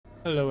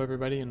Hello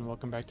everybody and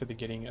welcome back to the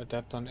Getting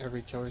Adept on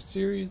Every Killer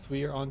series.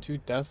 We are on to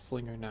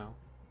Deathslinger now.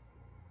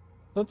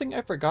 Something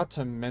I forgot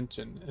to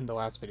mention in the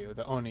last video,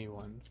 the Oni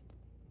one.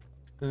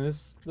 And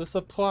this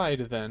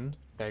applied then.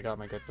 Okay, I got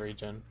my good 3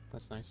 gen.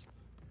 That's nice.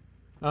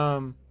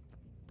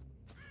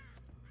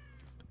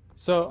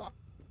 So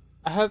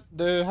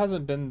there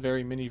hasn't been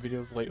very many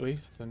videos lately,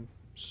 as I'm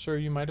sure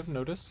you might have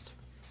noticed.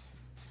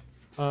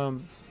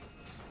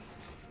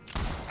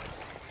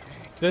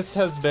 This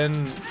has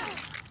been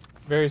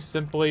very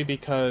simply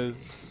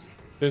because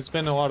there's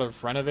been a lot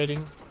of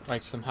renovating,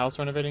 like some house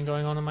renovating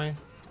going on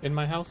in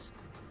my house.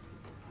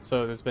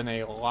 So there's been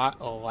a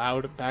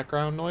loud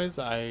background noise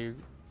I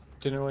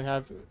didn't really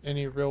have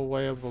any real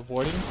way of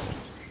avoiding.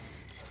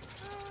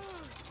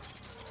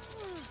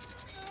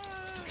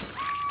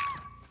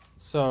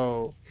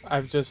 So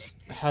I've just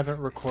haven't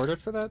recorded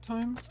for that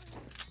time.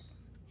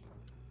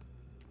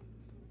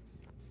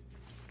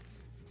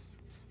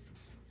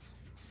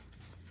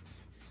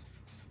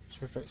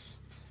 Show your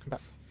face. Come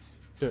back.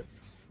 Do it.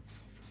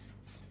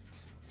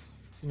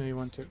 You know you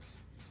want to.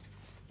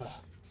 Ugh.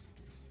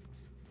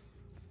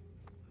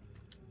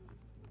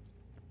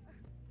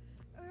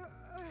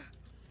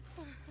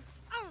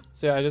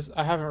 So yeah,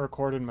 I haven't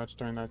recorded much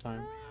during that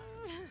time.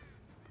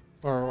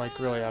 Or like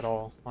really at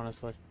all,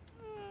 honestly.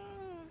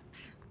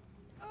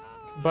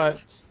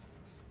 But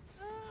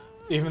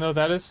even though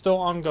that is still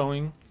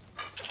ongoing,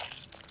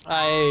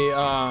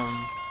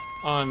 on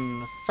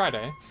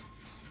Friday,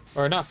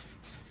 or not,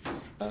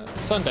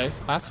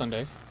 last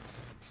Sunday,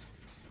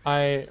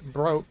 I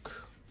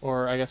broke,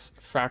 or I guess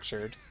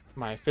fractured,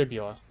 my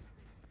fibula.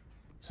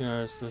 So you know,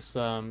 there's this,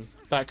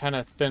 that kind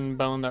of thin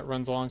bone that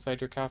runs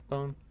alongside your calf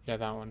bone? Yeah,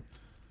 that one.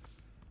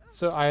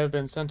 So I have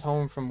been sent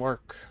home from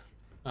work.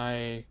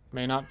 I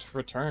may not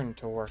return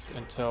to work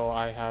until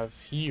I have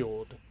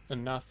healed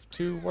enough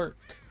to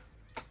work.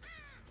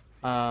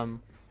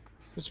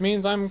 Which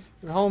means I'm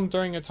home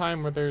during a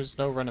time where there's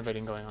no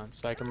renovating going on,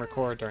 so I can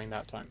record during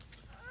that time.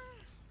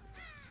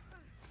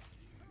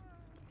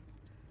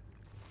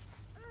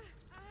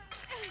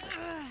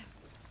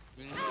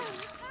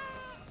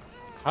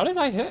 How did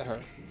I hit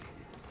her?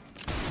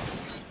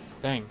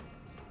 Dang.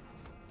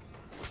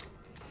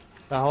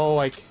 The whole,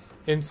 like,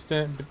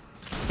 instant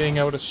being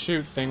able to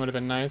shoot thing would have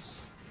been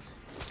nice.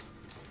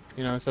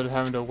 You know, instead of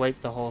having to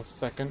wait the whole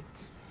second.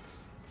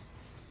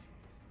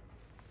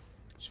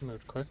 She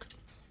moved quick.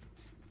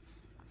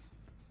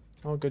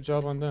 Oh, good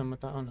job on them with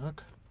that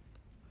unhook.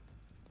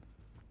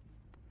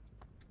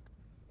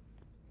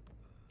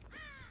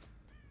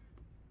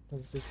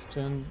 Does this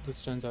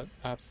gen's at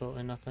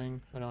absolutely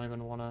nothing. I don't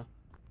even want to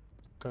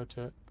go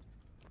to it.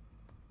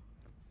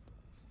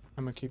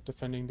 I'm gonna keep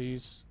defending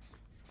these.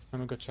 I'm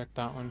gonna go check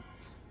that one.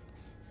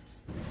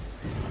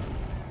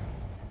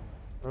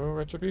 Oh,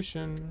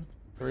 retribution.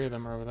 3 of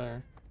them are over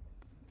there.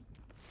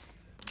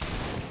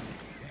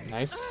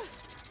 Nice.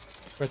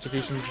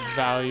 Retribution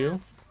value.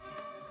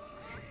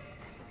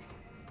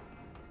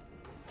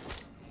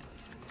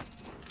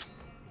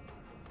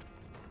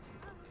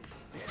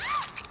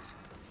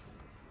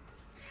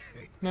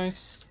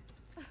 Nice.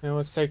 Now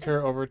let's take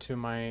her over to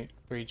my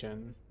 3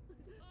 gen.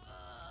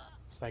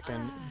 So I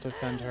can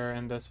defend her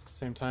and this at the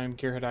same time.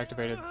 Gearhead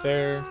activated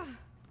there.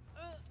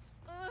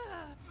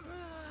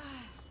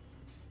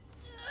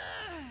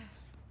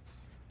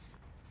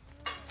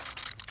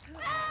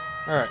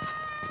 Alright.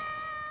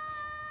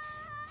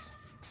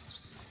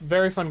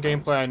 Very fun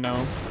gameplay, I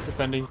know.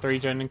 Defending 3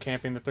 gen and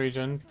camping the 3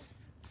 gen.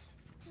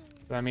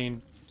 But I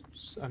mean,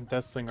 I'm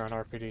Deathslinger on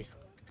RPD.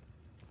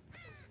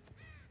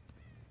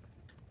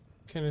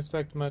 Can't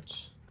expect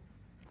much.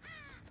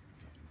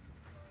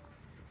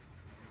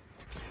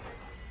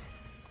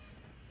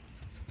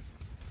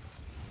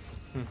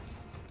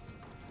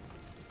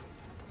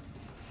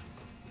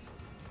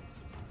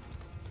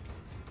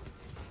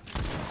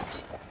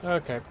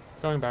 Okay,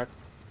 going back.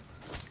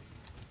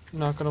 I'm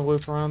not gonna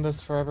loop around this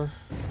forever.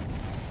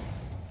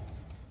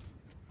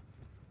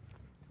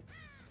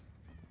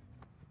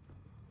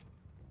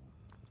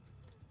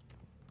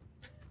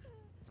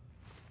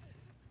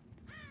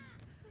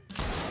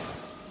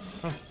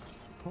 Oh,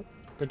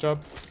 good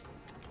job.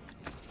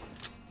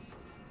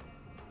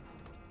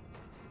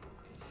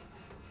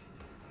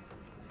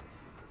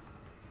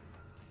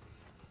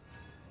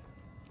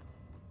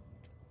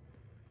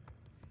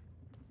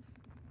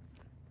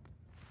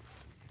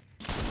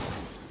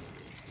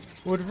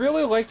 Would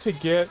really like to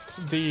get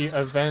the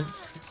event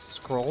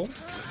scroll.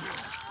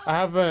 I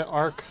have an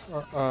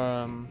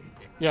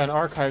an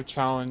archive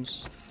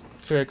challenge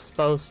to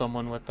expose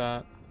someone with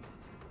that.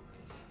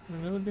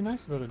 And it would be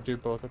nice to be able to do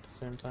both at the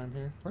same time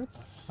here. Where the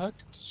heck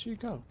did she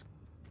go?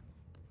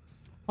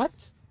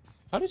 What?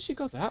 How did she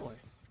go that way?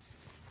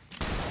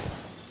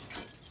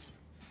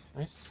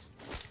 Nice.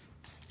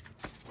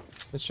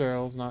 The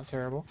Cheryl's not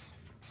terrible.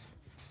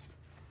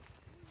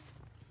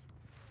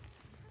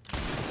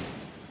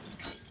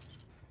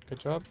 Good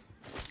job.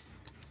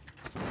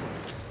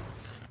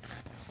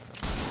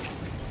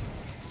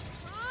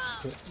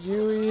 Get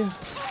Yui.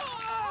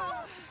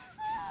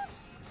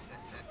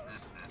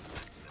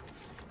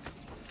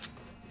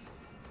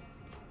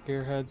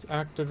 Gearhead's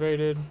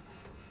activated.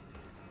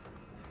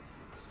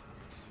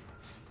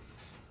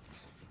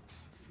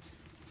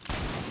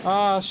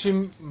 Ah,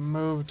 she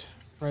moved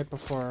right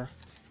before.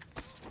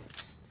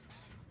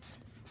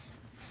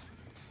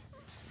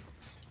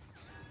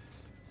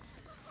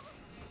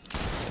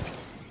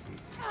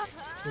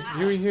 Get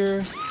Yui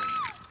here.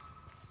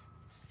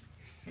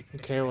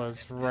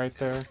 Michaela's right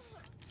there.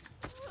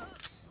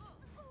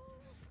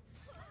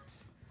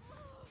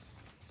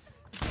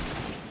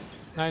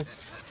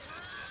 Nice.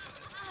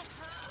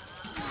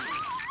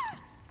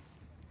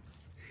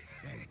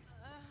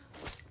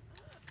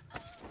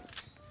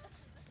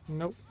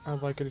 Nope,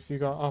 I'd like it if you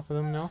got off of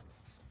them now.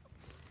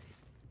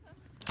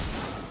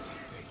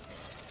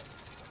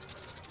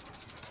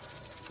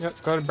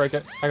 Yep, go ahead and break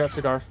it. I got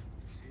cigar.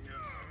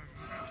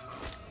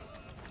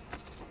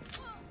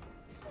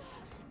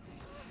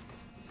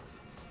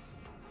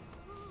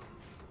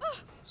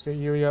 Let's get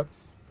Yui up.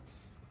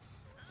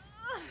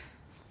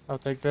 I'll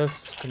take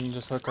this. Can you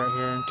just hook right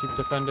here and keep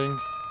defending?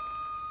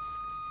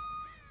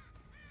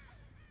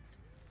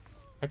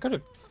 I could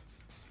have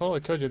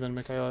totally killed you then,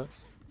 Michaela.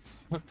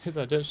 Because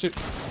I did shoot.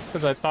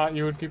 Because I thought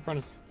you would keep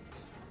running.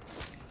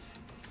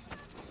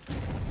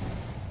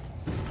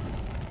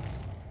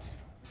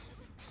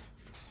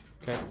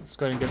 Okay, let's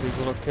go ahead and get these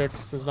little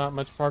kicks. There's not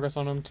much progress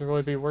on them to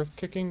really be worth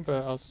kicking,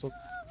 but I'll still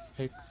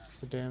take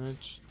the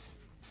damage.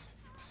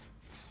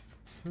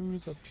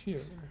 Who's up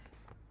here?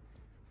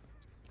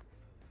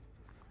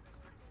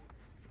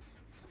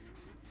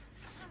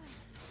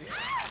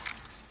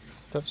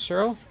 That's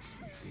Cheryl.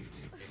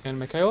 And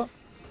Michaela.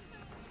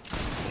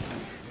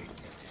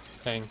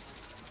 Dang.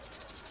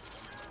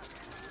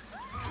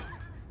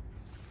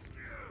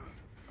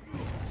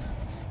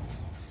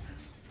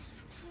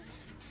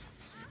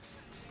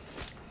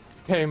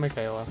 Hey,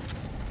 Michaela.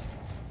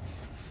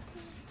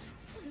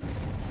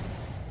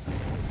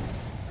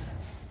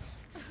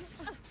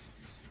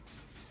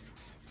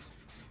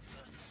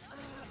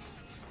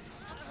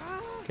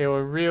 Okay,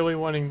 we're really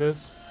wanting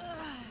this.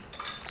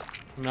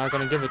 I'm not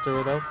gonna give it to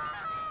her though.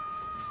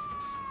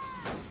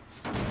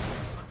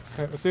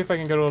 Okay, let's see if I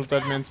can get a little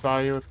dead man's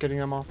value with getting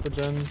them off the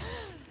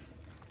gens.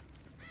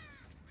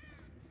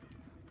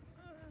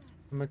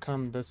 I'm gonna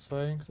come this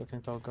way because I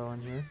think they'll go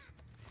in here.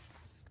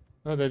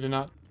 Oh, they did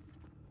not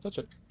touch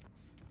it.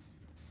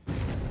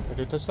 They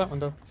did touch that one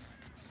though.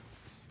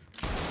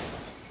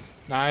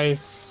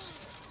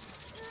 Nice.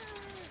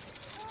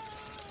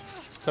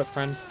 What's up,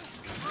 friend?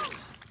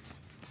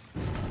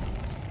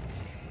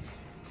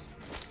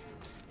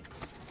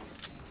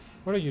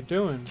 What are you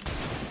doing?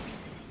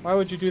 Why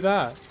would you do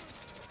that?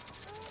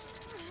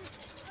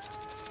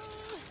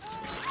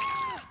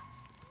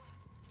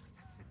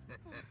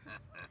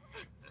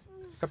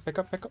 Pick up, pick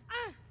up, pick up.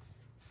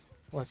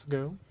 Let's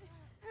go.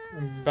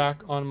 I'm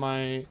back on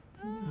my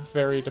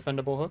very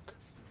defendable hook.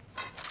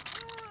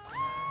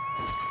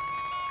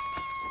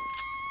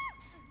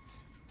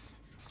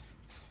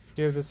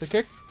 Give this a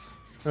kick.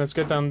 Let's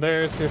get down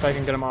there, see if I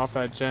can get him off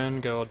that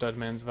gen, get a little dead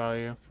man's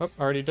value. Oh,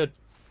 already did.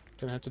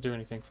 Didn't have to do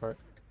anything for it.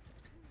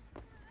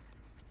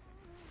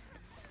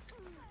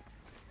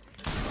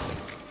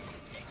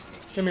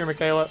 Come here,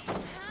 Michaela.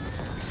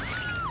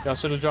 Y'all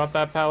should have dropped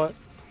that pallet.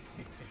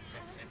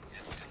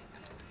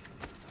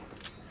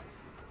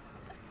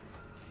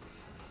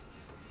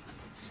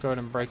 Let's go ahead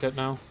and break it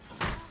now.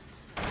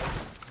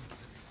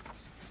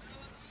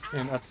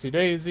 And upsy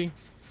daisy.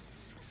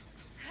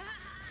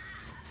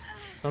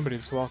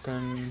 Somebody's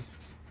walking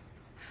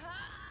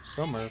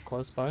somewhere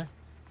close by.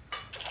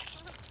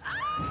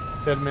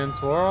 Dead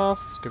man's wore off.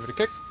 Let's give it a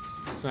kick.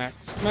 Smack,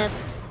 smack.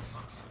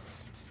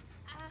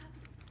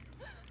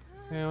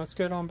 Yeah, let's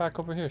get on back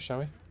over here, shall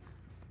we?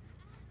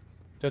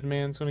 Dead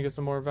man's gonna get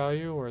some more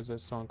value, or is it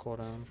still on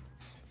cooldown?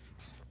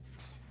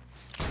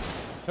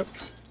 Nope.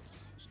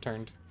 Just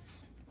turned.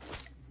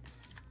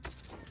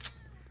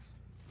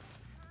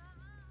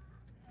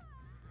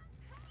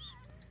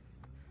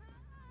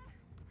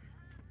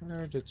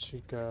 Where did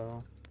she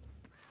go?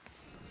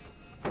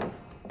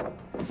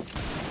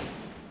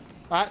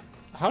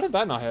 How did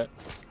that not hit?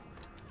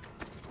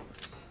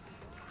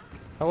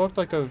 That looked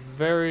like a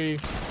very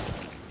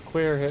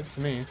clear hit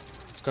to me.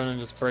 Let's go ahead and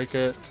just break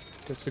it.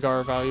 Get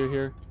cigar value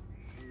here.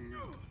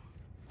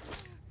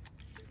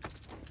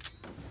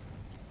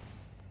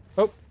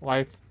 Oh,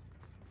 life.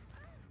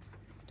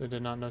 They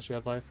did not know she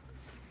had life.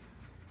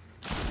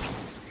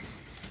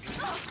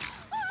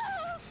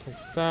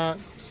 Take that.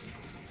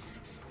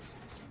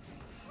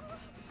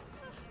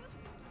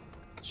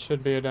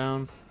 Should be a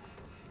down.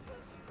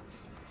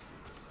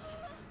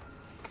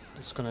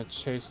 Just gonna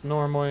chase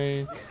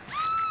normally.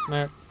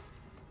 Smack.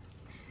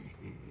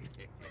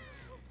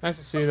 Nice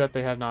to see that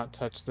they have not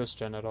touched this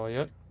gen at all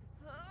yet.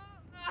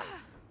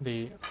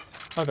 The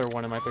other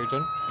one in my 3rd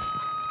gen.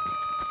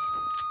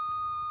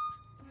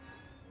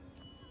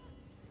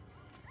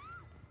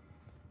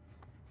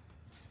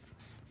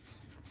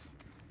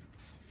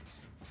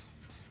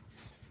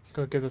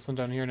 Go give this one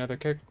down here another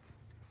kick.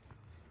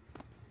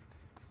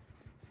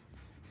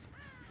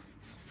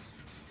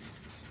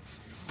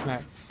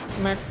 Smack.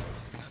 Smack.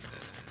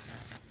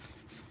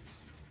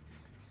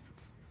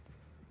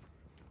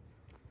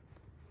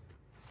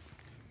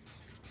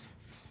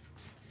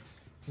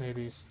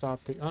 Maybe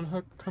stop the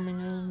unhook coming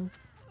in.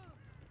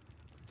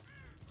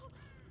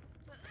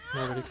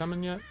 Nobody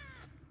coming yet?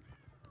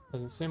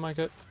 Doesn't seem like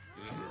it.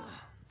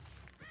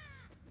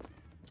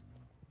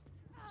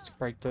 Let's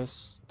break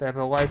this. They have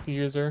a light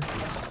user.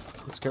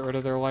 Let's get rid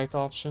of their light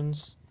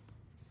options.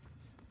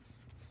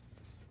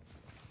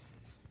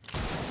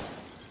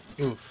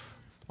 Oof.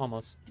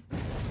 Almost.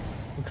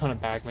 You kind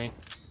of bagged me.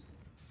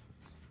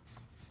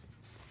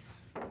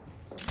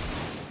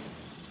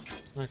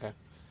 Okay.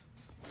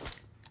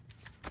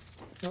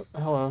 Oh,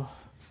 hello.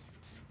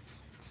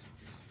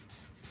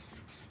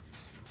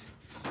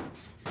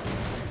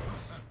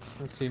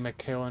 Let's see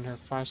Michaela and her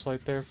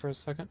flashlight there for a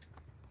second.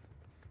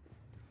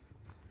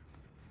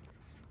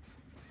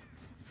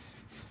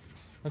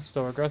 That's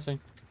still regressing.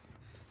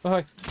 Oh,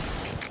 hi.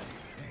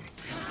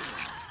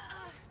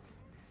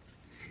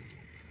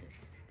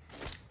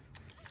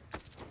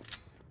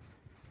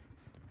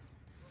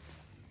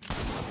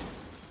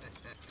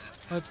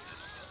 Let's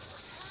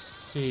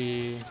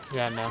see.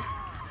 Yeah, no.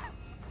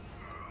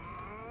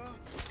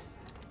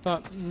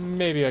 Thought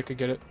maybe I could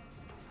get it.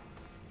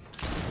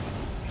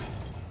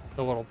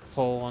 The little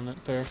pull on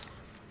it there.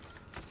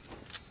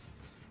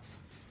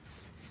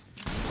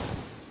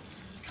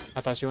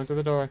 I thought she went through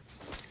the door.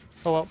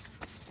 Oh well.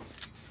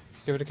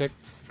 Give it a kick.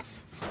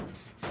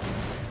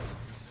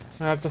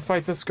 I have to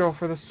fight this girl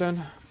for this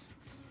gen.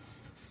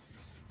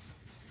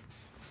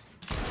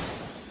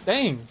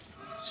 Dang!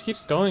 She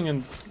keeps going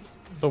in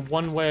the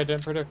one way I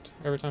didn't predict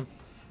every time.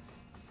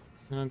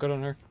 Good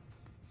on her.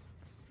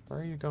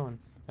 Where are you going?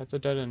 That's a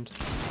dead end.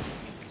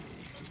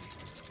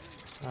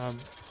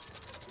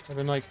 I've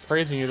been like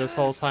praising you this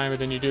whole time, and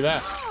then you do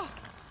that.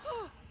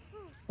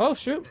 Oh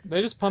shoot!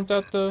 They just pumped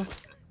out the.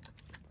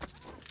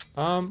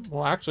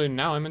 Well, actually,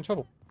 now I'm in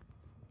trouble.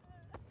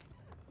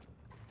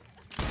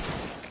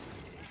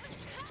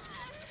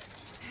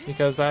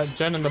 Because that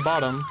gen in the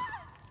bottom,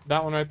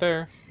 that one right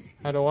there,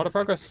 had a lot of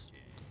progress.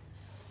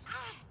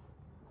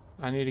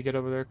 I need to get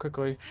over there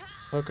quickly.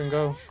 Let's hook and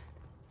go.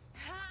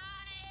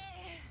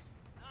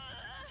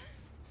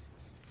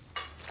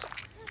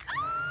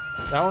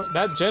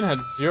 That gen had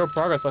 0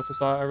 progress last I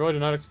saw it. I really did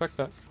not expect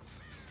that.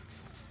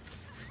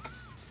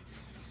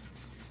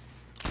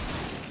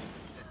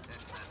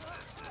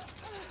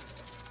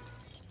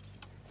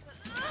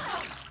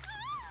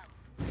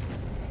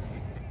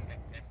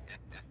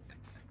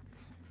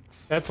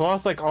 That's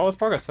lost like all its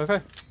progress.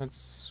 Okay,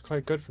 that's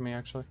quite good for me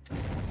actually.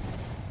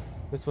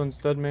 This one's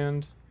dead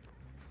manned.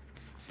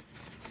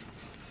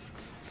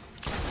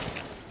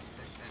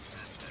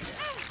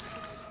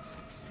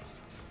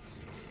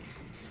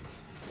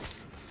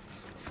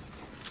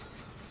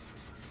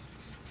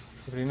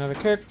 Give it another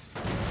kick.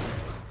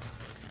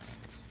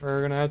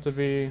 We're gonna have to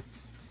be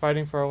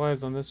fighting for our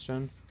lives on this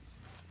gen.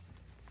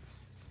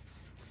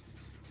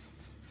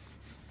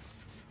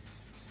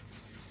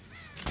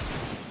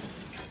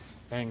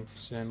 Dang,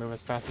 she didn't move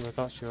as fast as I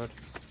thought she would.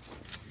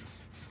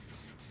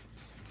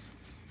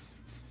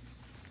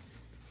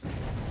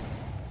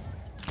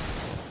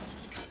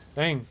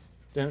 Dang,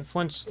 didn't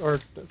flinch or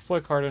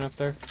flick hard enough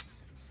there.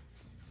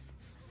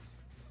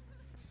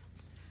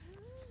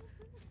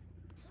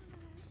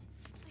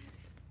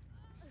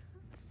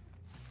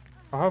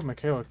 I'll have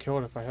Michaela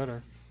killed if I hit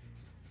her.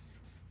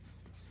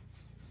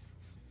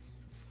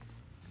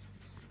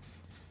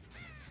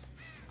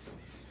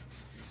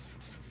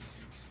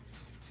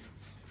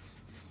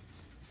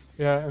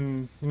 Yeah,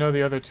 and you know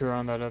the other two are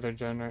on that other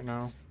gen right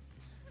now.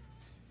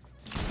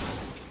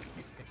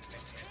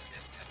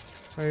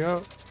 There you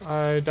go.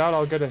 I doubt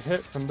I'll get a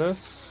hit from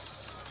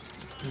this.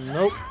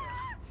 Nope.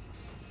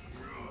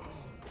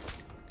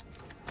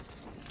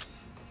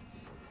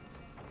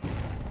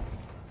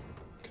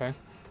 Okay.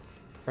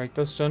 Break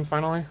this gen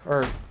finally.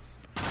 Or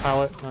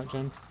pallet, not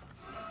gen.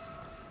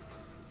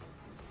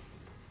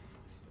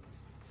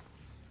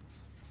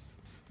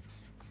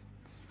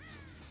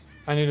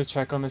 I need to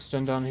check on this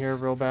gen down here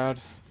real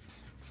bad.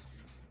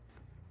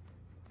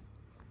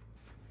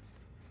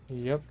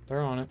 Yep,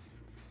 they're on it.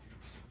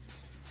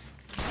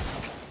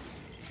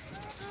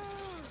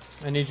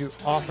 I need you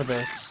off of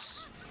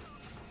this.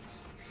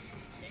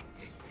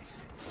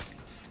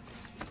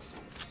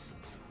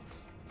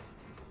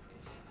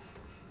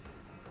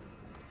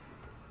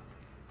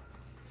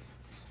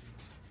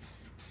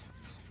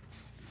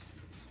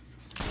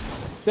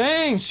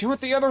 Dang, she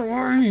went the other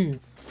way!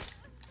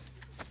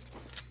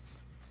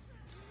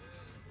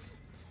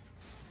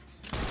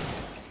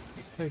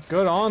 Say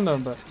good on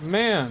them, but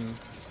man.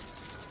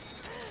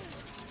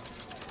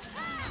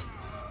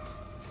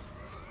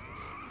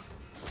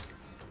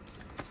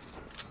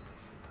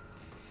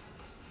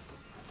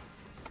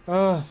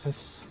 Ugh,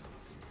 this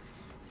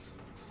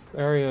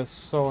area is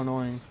so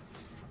annoying.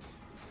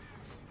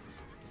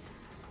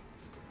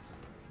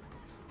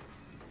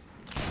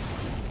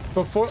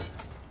 Before...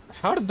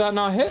 How did that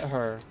not hit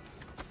her?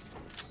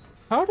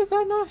 How did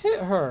that not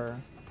hit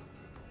her?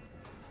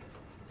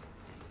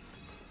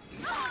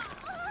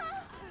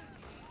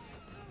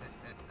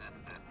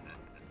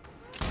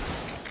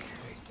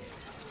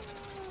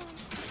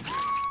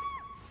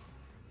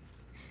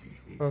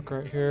 Folk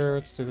right here.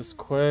 Let's do this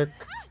quick.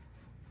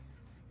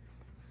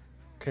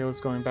 Okay,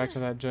 let's going back to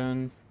that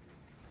gen.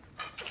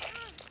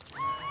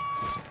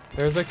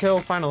 There's a kill,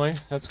 finally.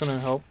 That's gonna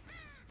help.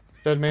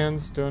 Dead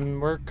man's doing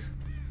work.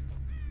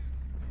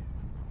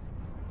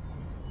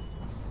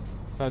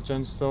 That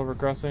gen's still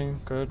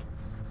regressing. Good.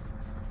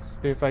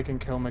 See if I can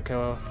kill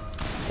Mikaela.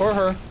 Or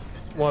her.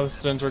 While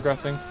this gen's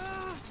regressing.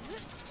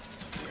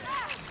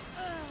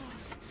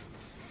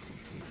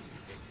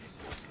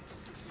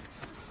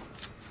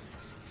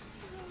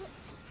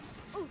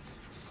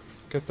 Let's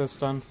get this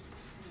done.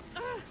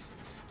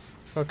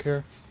 Hook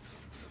here.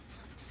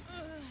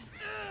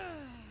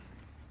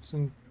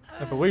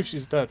 I believe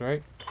she's dead,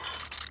 right?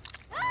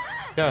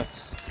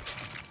 Yes.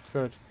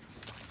 Good.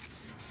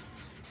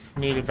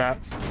 Needed that.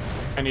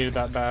 I needed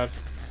that bad.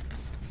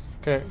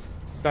 Okay,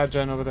 that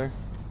gen over there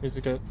needs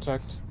to get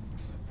checked.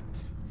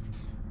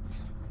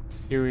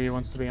 Yui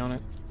wants to be on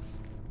it.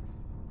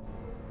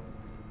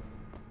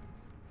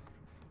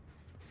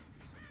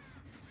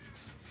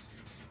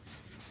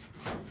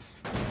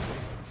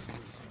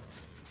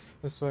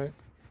 This way.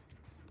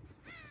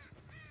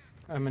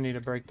 I'm gonna need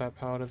to break that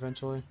pallet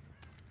eventually.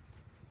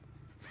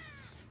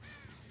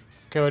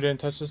 Okay, I didn't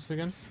touch this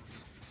again.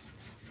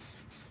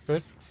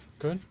 Good,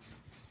 good.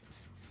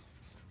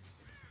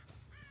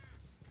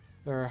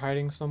 They're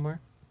hiding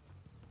somewhere.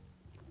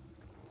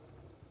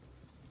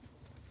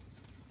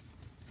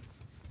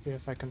 See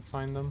if I can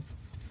find them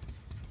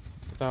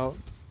without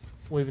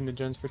leaving the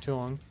gens for too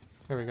long.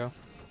 There we go.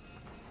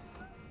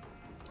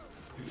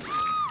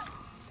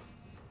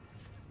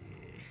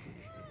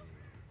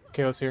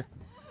 Kayla's here.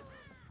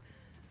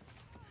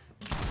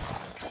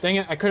 Dang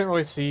it, I couldn't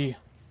really see.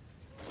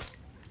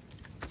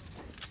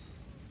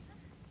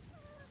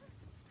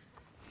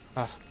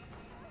 Ah.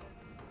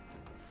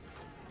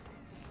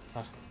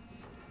 Ah.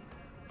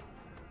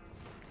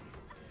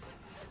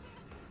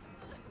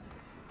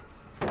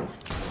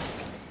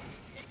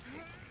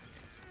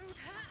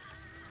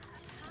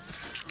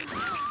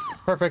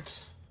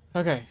 Perfect.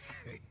 Okay.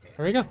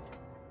 There we go.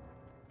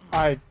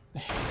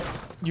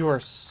 You are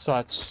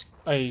such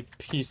a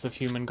piece of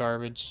human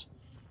garbage.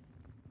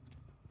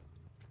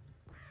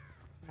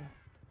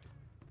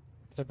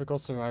 Typical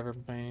survivor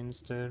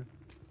brains, dude.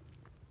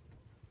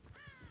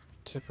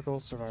 Typical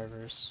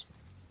survivors.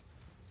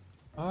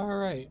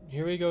 Alright,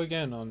 here we go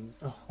again on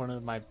one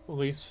of my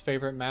least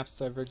favorite maps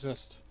to ever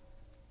exist.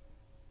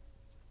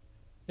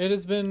 It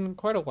has been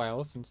quite a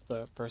while since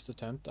the first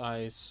attempt.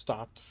 I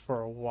stopped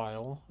for a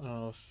while. I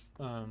don't know if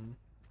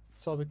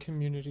saw the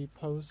community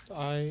post.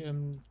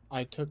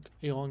 I took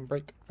a long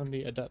break from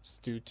the Adepts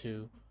due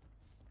to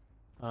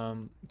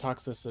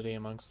toxicity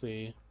amongst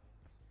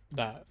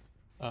that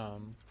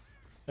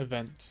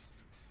event.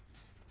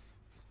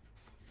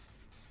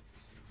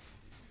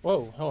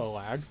 Whoa, hello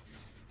lag.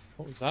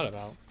 What was that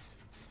about?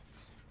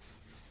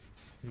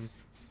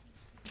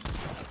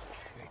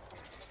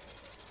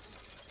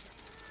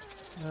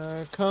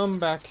 Come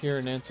back here,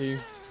 Nancy.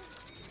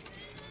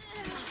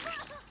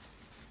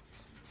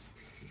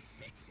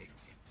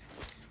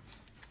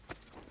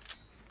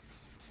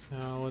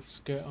 Now let's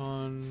get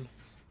on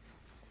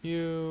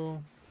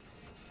you.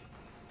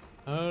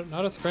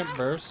 Not a sprint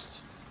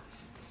burst.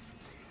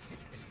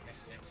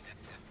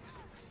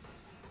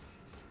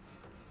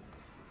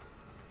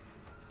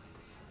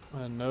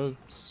 No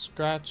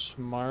scratch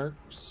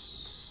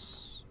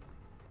marks.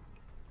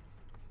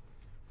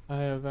 I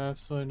have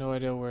absolutely no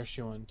idea where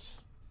she went.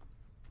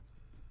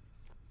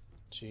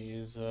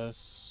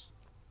 Jesus.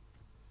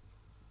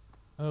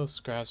 Oh,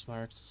 scratch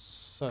marks.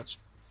 Such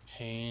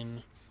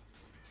pain.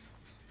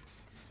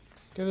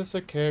 Give this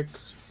a kick.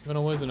 I'm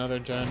gonna lose another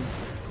gen.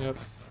 Yep.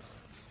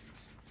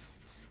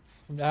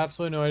 I have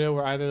absolutely no idea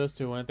where either of those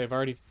two went. They've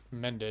already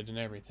mended and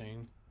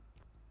everything.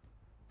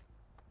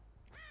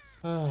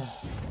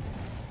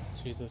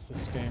 Jesus,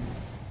 this game.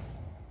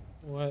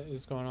 What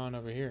is going on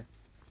over here?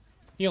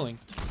 Healing.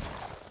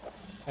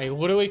 I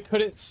literally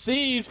couldn't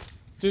see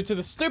due to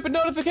the stupid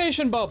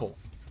notification bubble.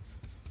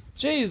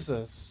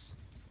 Jesus.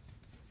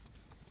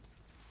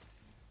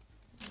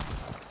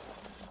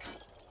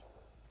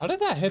 How did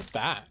that hit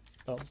that?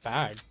 The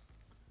bag.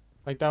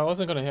 Like, that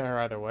wasn't gonna hit her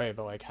either way,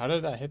 but like, how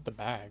did that hit the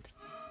bag?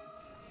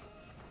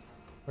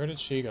 Where did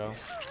she go?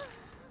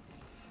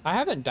 I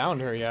haven't downed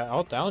her yet.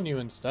 I'll down you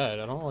instead.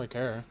 I don't really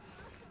care.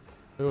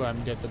 Ooh, I'm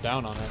gonna get the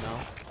down on it now.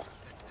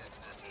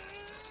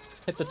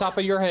 Hit the top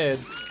of your head.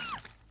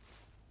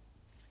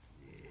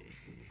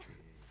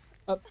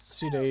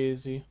 Upsy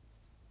daisy.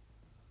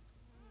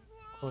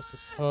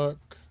 Closest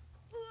hook.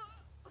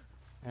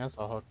 That's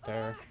a hook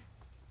there.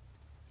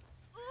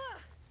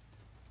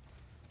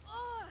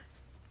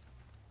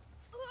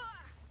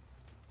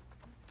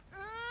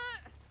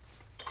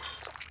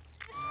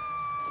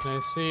 Can I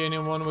see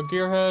anyone with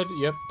Gearhead?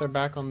 Yep, they're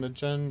back on the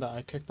gen that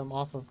I kicked them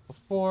off of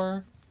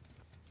before.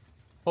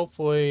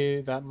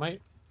 Hopefully that's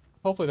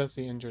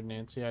the injured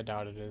Nancy. I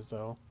doubt it is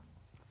though.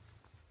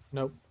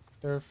 Nope,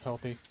 they're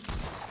healthy.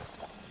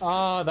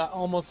 Ah, that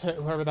almost hit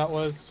whoever that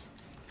was.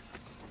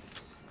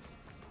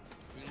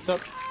 What's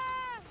up?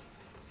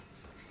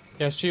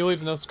 Yeah, she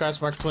leaves no scratch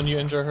marks when you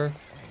injure her.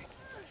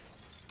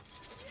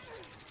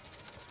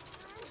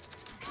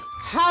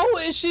 How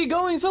is she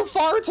going so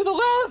far to the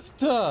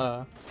left?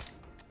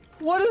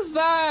 What is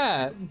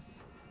that?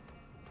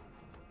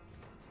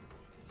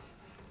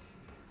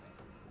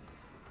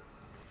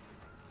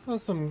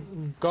 That's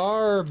some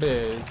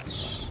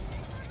garbage.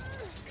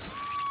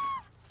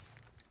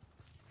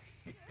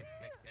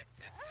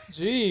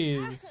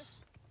 Jeez.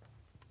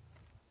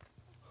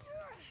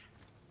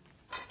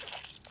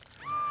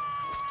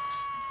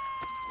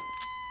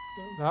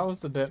 That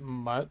was a bit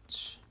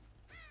much.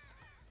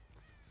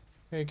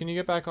 Hey, can you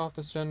get back off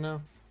this gen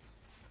now?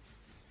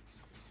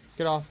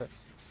 Get off it.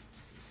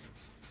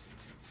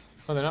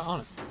 Oh, they're not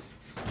on it.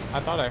 I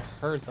thought I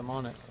heard them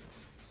on it.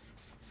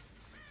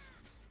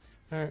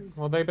 Alright,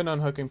 well they've been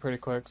unhooking pretty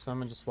quick, so I'm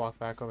gonna just walk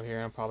back over here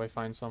and probably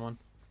find someone.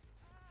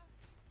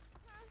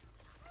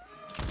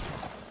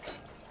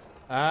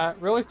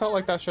 Really felt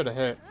like that should have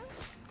hit.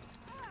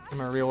 I'm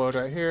gonna reload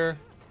right here.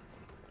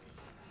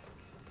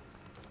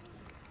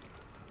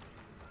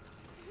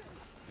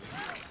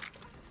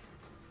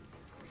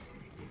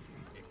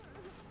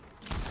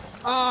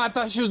 Ah, I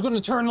thought she was gonna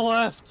turn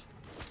left!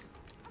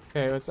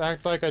 Okay, let's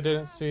act like I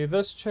didn't see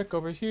this chick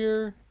over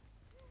here.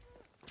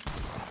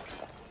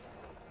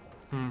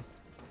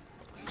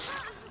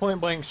 These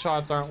point-blank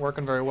shots aren't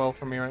working very well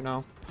for me right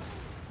now.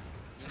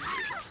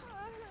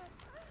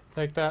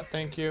 Take that,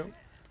 thank you.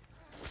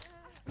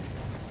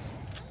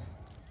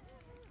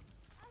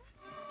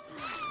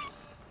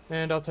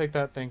 And I'll take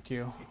that, thank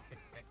you.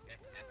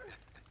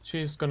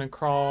 She's gonna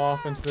crawl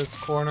off into this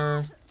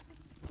corner.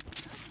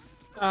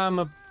 I'm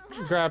gonna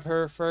grab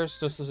her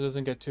first, just so she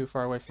doesn't get too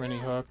far away from any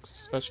hooks,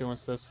 especially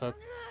once this hook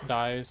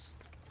dies.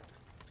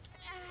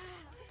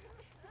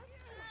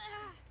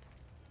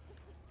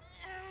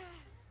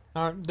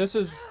 This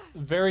is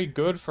very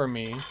good for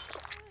me,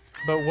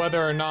 but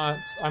whether or not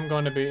I'm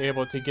going to be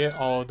able to get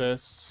all of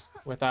this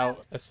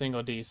without a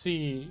single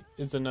DC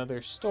is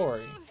another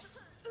story.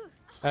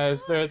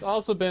 As there's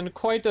also been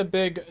quite a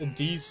big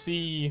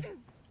DC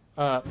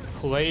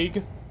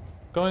plague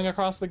going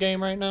across the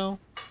game right now.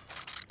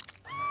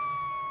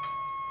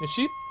 Did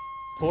she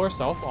pull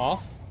herself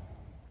off?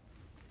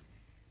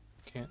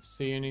 Can't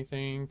see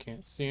anything,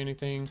 can't see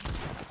anything.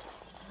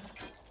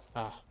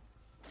 Ah.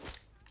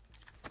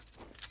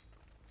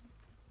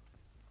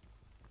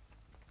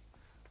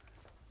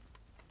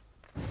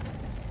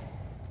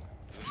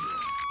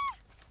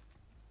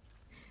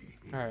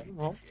 Alright,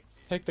 well,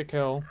 take the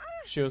kill.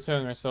 She was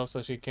healing herself,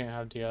 so she can't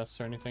have DS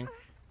or anything.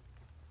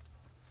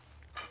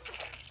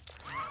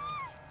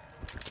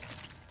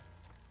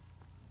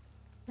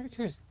 Very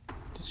curious,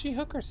 did she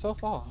hook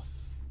herself off?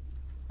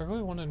 I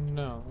really want to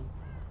know.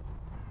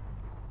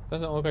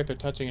 Doesn't look like they're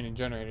touching any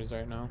generators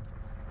right now.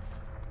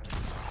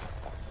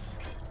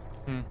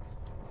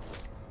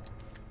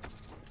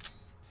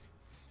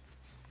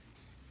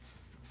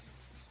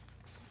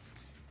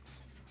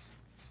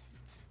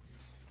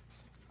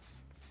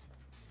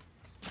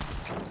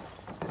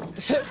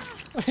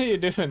 What are you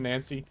doing,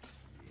 Nancy?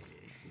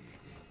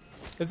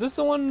 Is this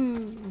the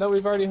one that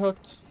we've already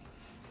hooked?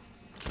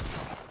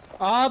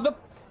 Ah, the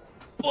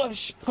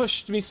bush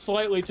pushed me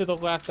slightly to the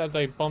left as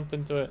I bumped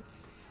into it.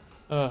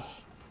 Ugh.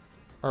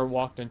 Or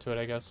walked into it,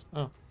 I guess.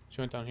 Oh,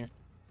 she went down here.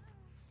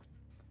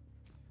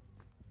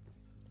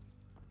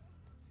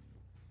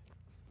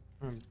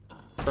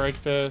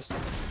 Break this.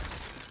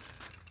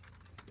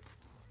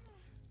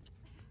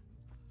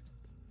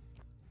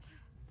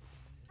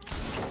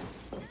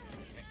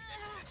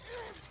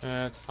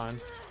 It's fine.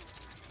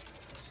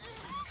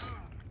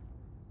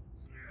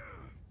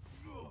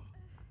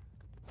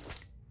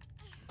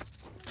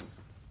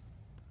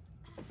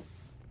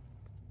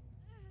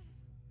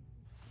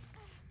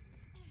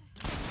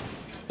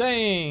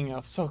 Dang, I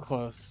was so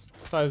close.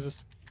 If I was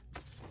just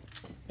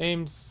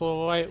aimed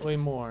slightly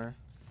more.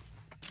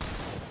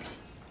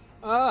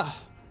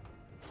 Ah!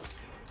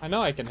 I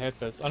know I can hit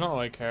this. I don't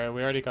really care.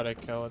 We already got a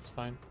kill. It's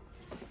fine.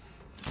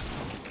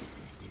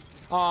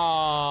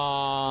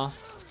 Aww.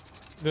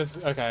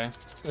 This, okay.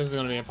 This is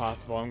gonna be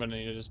impossible. I'm gonna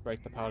need to just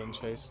break the paladin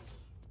chase.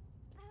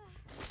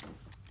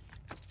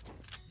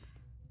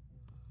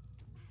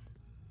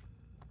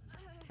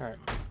 Alright.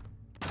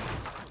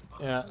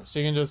 Yeah, so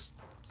you can just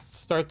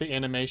start the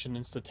animation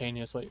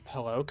instantaneously.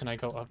 Hello, can I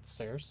go up the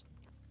stairs?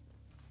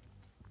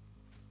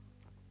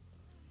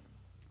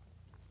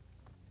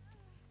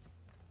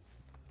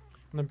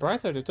 On the bright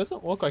side, it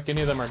doesn't look like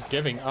any of them are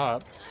giving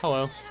up.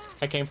 Hello,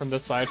 I came from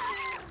this side.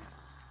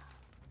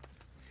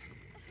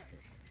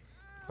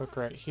 Hook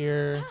right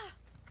here.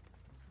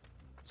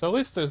 So at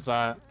least there's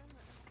that.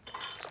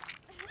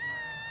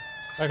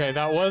 Okay,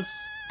 that was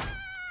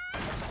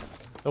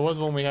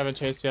one we haven't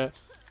chased yet.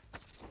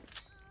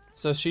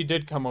 So she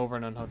did come over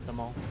and unhook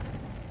them all.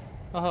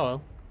 Oh,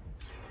 hello.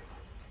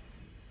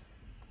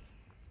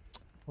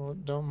 Well,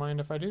 don't mind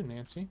if I do,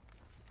 Nancy.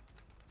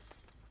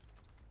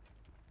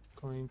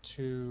 Going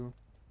to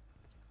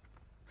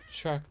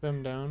track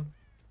them down.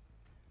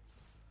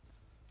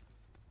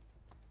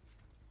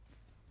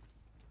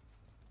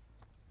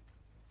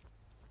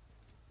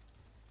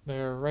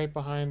 They're right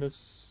behind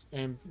this,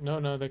 and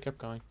no, they kept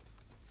going.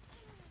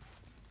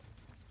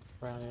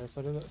 Right on the other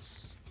side of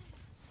this.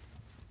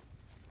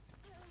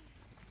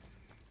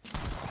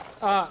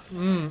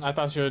 I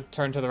thought she would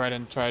turn to the right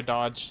and try to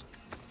dodge.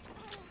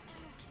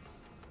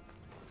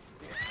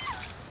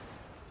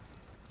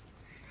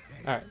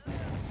 Alright.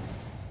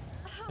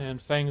 And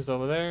Fang's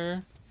over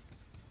there.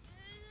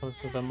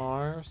 Both of them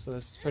are, so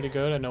this is pretty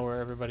good. I know where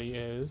everybody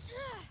is.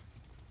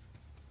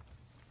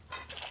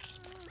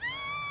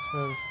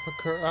 So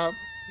hook her up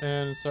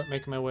and start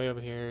making my way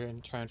over here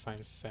and try and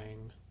find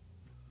Fang.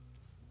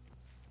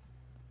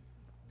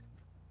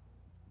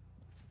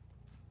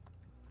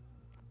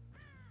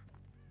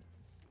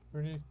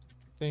 Where do you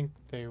think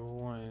they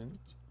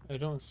went? I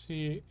don't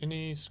see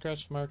any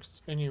scratch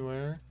marks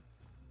anywhere.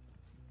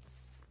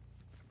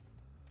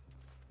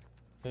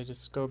 They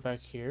just go back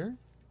here?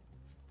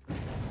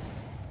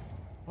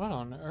 What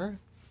on earth?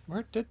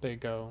 Where did they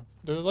go?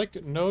 There was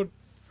like no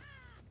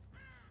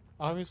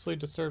obviously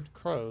disturbed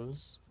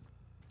crows.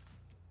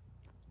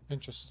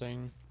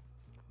 Interesting.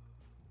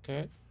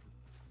 Okay.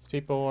 These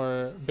people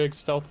are big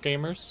stealth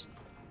gamers.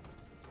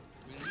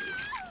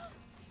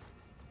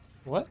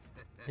 What?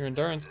 Your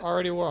endurance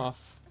already wore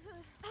off.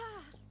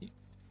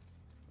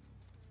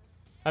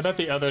 I bet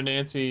the other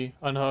Nancy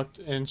unhooked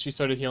and she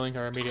started healing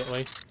her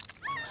immediately.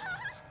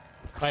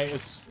 Like,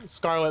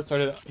 Scarlet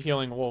started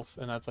healing Wolf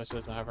and that's why she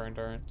doesn't have her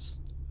endurance.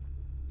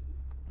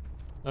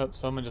 Oh,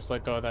 someone just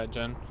let go of that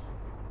gen.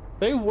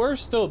 They were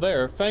still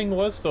there. Fang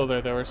was still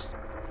there. They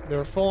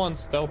were full on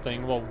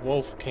stealthing while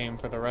Wolf came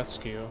for the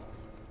rescue.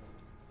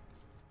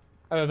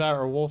 Either that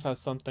or Wolf has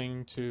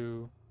something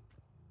to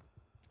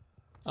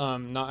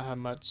not have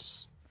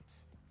much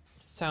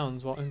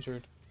sounds while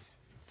injured.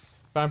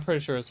 But I'm pretty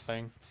sure it's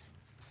Fang.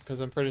 Because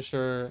I'm pretty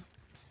sure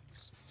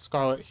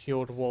Scarlet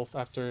healed Wolf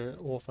after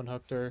Wolf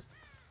unhooked her.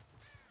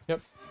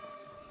 Yep.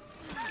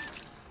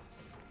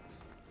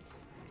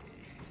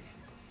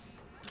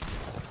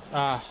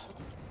 Ah.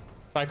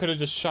 If I could have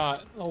just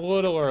shot a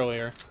little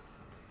earlier.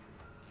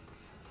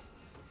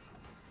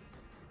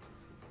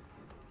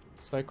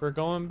 It's like we're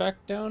going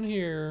back down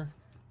here.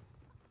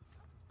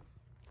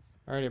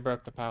 I already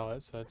broke the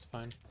pallet, so it's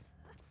fine.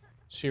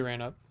 She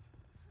ran up.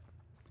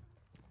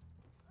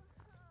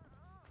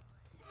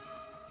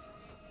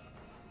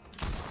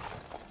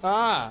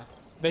 Ah!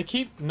 They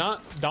keep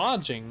not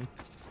dodging.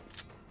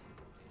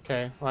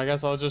 Okay, well I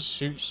guess I'll just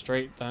shoot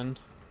straight then.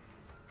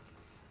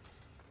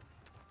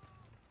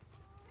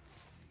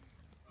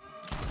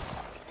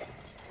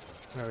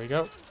 There we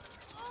go.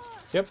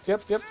 Yep.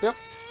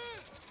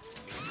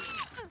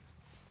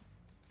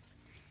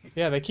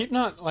 Yeah, they keep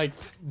not, like,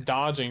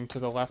 dodging to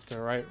the left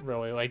or right,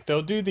 really. Like,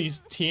 they'll do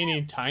these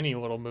teeny tiny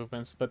little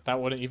movements, but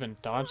that wouldn't even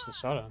dodge the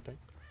shot, I don't think.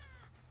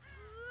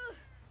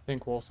 I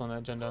think Wolf's on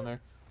that gen down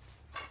there.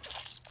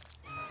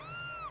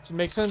 Should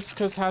make sense,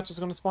 because Hatch is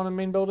going to spawn in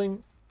main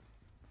building.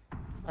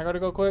 I gotta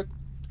go quick.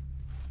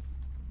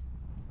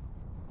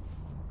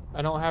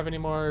 I don't have any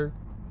more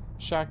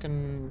Shack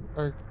and,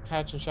 or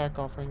Hatch and Shack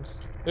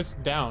offerings. It's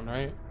down,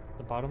 right?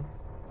 The bottom?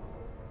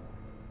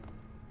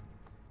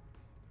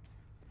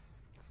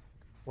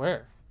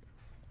 Where?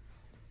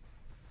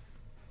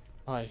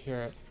 Oh, I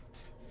hear it.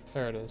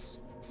 There it is.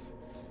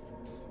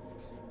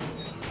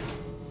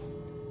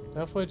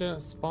 Definitely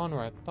didn't spawn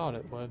where I thought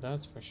it would,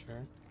 that's for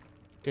sure.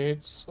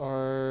 Gates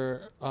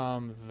are,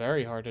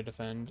 very hard to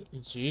defend.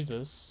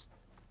 Jesus.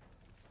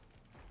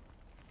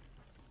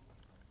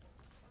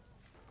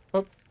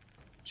 Oh,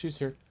 she's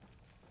here.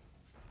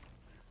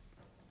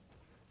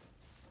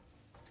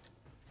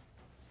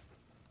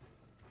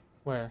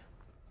 Where?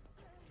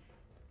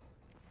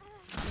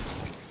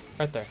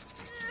 Right there.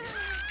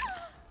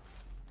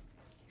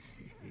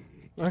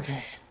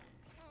 Okay.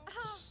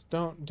 Just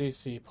don't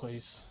DC,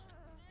 please.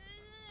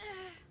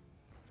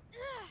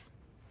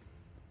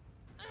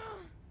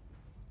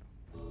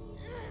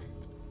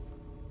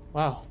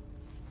 Wow.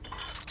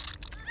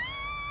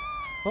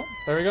 Oh,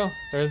 there we go.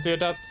 There's the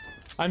Adept.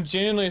 I'm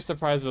genuinely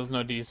surprised there's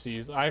no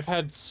DCs. I've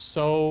had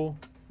so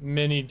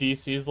many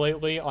DCs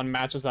lately on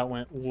matches that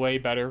went way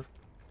better.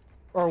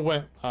 Or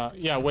went,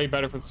 yeah, way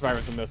better for the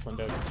survivors than this one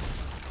did.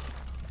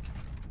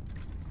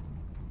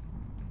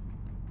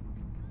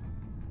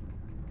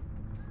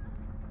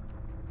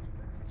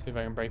 See if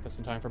I can break this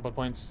in time for blood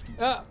points.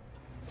 Ah!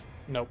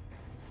 Nope.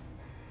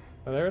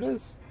 But there it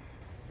is.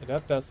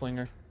 Adept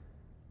Deathslinger.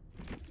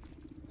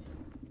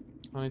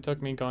 Only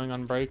took me going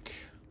on break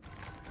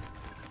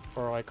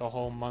for like a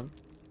whole month.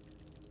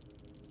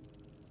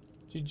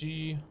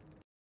 GG.